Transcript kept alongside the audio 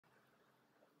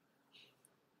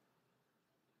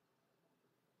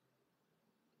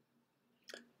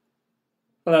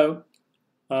Hello.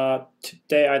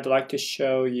 Today I'd like to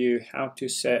show you how to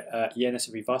set ENS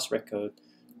reverse record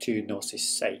to Gnosis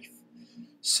Safe.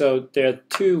 So there are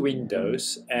two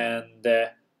windows, and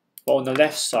on the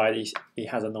left side it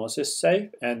has a Gnosis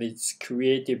Safe, and it's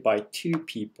created by two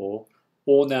people.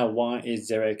 Owner 1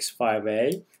 is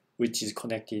 0x5A, which is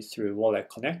connected through Wallet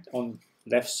Connect on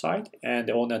left side, and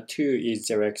owner 2 is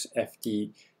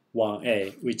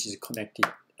 0xFD1A, which is connected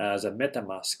as a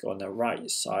MetaMask on the right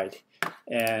side.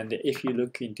 And if you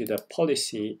look into the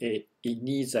policy, it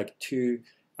needs like 2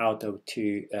 out of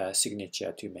 2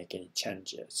 signature to make any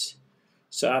changes.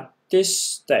 So at this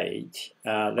state,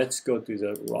 let's go to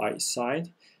the right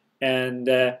side. And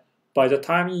by the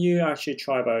time you actually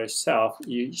try by yourself,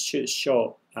 you should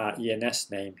show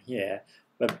ENS name here.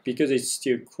 But because it's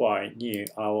still quite new,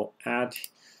 I'll add,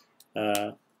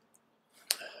 let's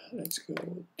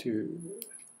go to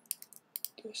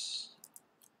this.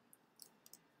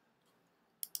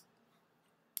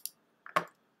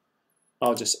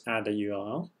 I'll just add a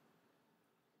URL.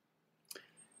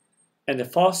 And the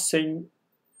first thing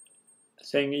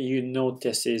you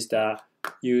notice is that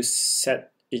you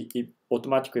set it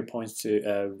automatically points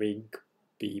to link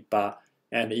B,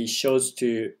 and it shows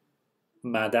to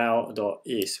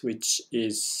madao.is, which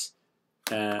is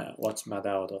what's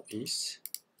madao.is?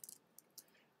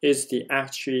 Is the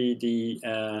actually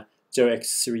the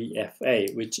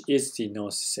 0x3FA, which is the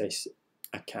Gnosis Safe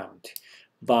account,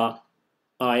 but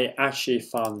I actually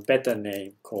found better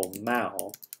name called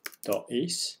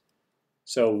mao.is,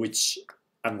 so which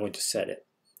I'm going to set it.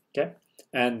 Okay,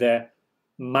 and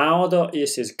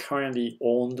mao.is is currently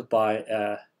owned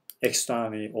by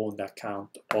externally owned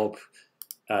account of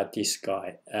this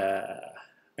guy,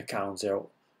 account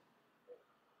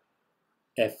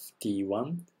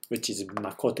 0fd1, which is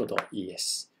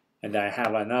makoto.es, and I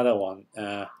have another one.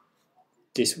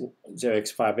 This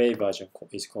 0x5A version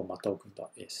is called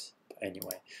matoken.es.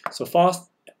 Anyway, so first,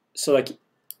 so like,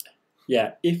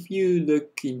 yeah, if you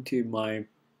look into my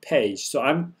page, so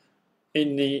I'm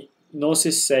in the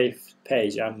Gnosis Safe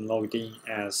page, I'm logged in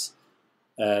as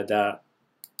the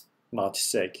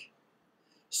multisig.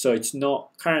 So it's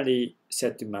not currently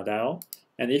set to Madao,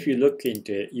 and if you look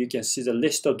into it, you can see the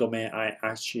list of domain I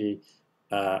actually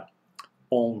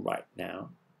own right now,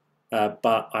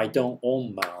 but I don't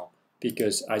own Mao,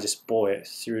 because I just bought it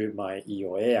through my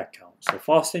EOA account. So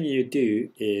first thing you do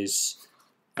is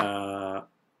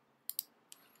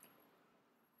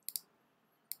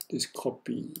just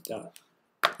copy that,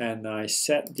 and I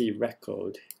set the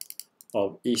record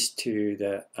of is to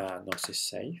the Gnosis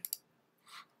Safe.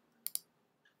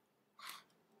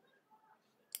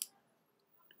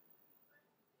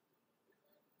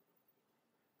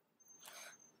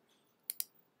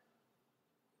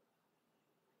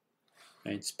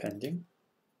 And it's pending.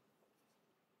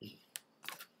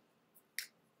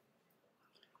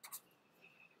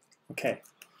 Okay,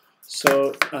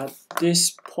 so at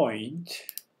this point,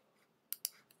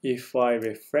 if I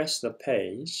refresh the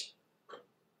page,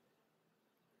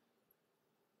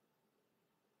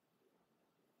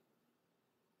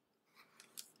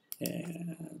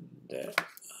 and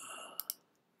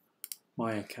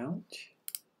my account,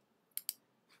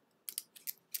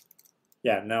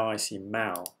 yeah, now I see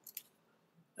Mao.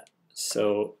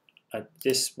 So at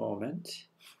this moment,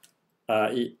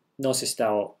 Gnosis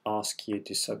will ask you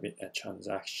to submit a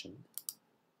transaction,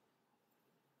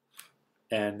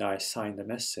 and I sign the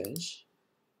message,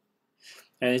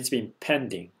 and it's been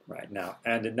pending right now.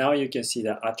 And now you can see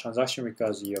that a transaction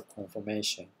requires your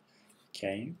confirmation.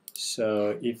 Okay,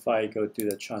 so if I go to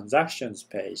the transactions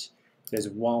page, there's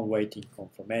one waiting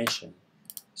confirmation.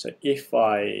 So if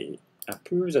I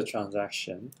approve the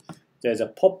transaction, there's a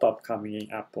pop-up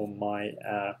coming up on my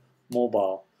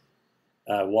mobile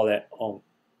wallet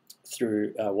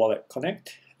through Wallet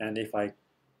Connect, and if I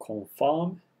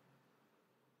confirm,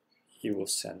 he will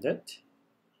send it.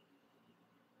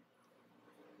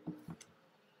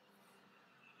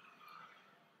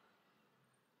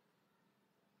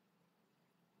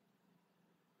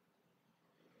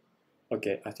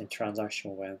 Okay, I think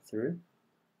transaction went through.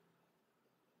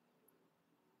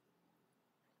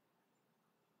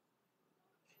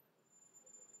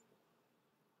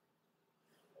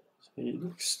 So it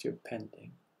looks still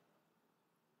pending.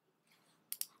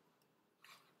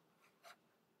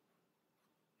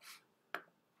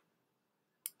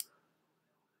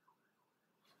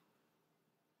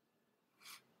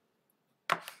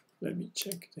 Let me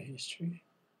check the history.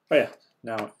 Oh yeah,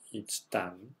 now it's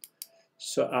done.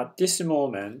 So at this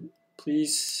moment,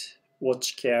 please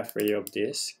watch carefully of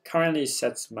this. Currently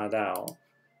sets Madao,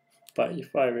 but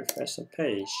if I refresh the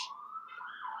page,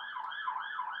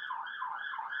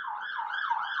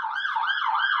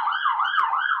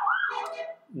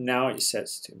 Now it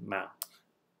sets to mount.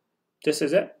 This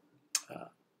is it.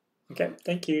 Okay,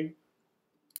 thank you.